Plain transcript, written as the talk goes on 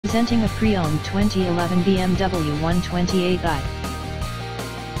Presenting a pre-owned 2011 BMW 128i.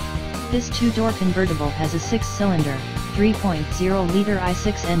 This two-door convertible has a 6-cylinder, 3.0-liter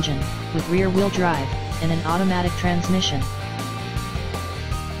i6 engine, with rear-wheel drive, and an automatic transmission.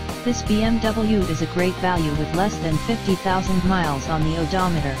 This BMW is a great value with less than 50,000 miles on the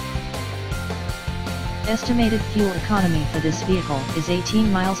odometer. Estimated fuel economy for this vehicle is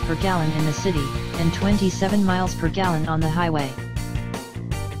 18 miles per gallon in the city, and 27 miles per gallon on the highway.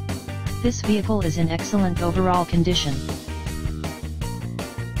 This vehicle is in excellent overall condition.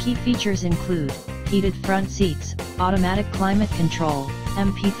 Key features include heated front seats, automatic climate control,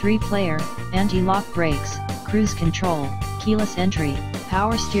 MP3 player, anti-lock brakes, cruise control, keyless entry,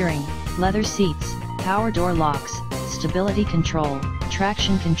 power steering, leather seats, power door locks, stability control,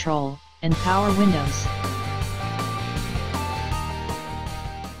 traction control, and power windows.